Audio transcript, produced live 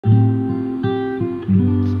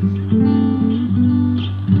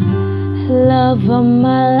Love of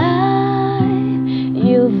my life,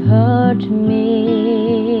 you've hurt me,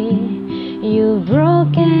 you've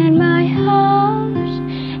broken my heart,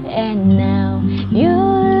 and now you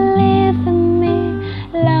leave me.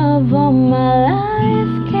 Love of my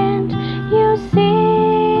life, can't you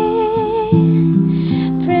see?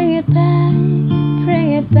 Bring it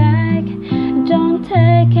back, don't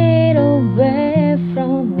take it away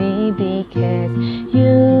from me, because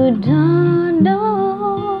you don't know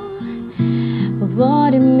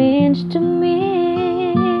what it means to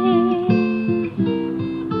me.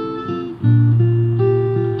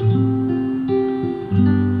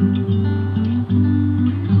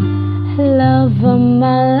 Love of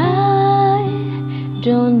my life,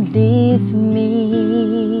 don't leave me.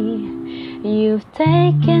 You've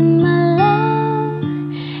taken my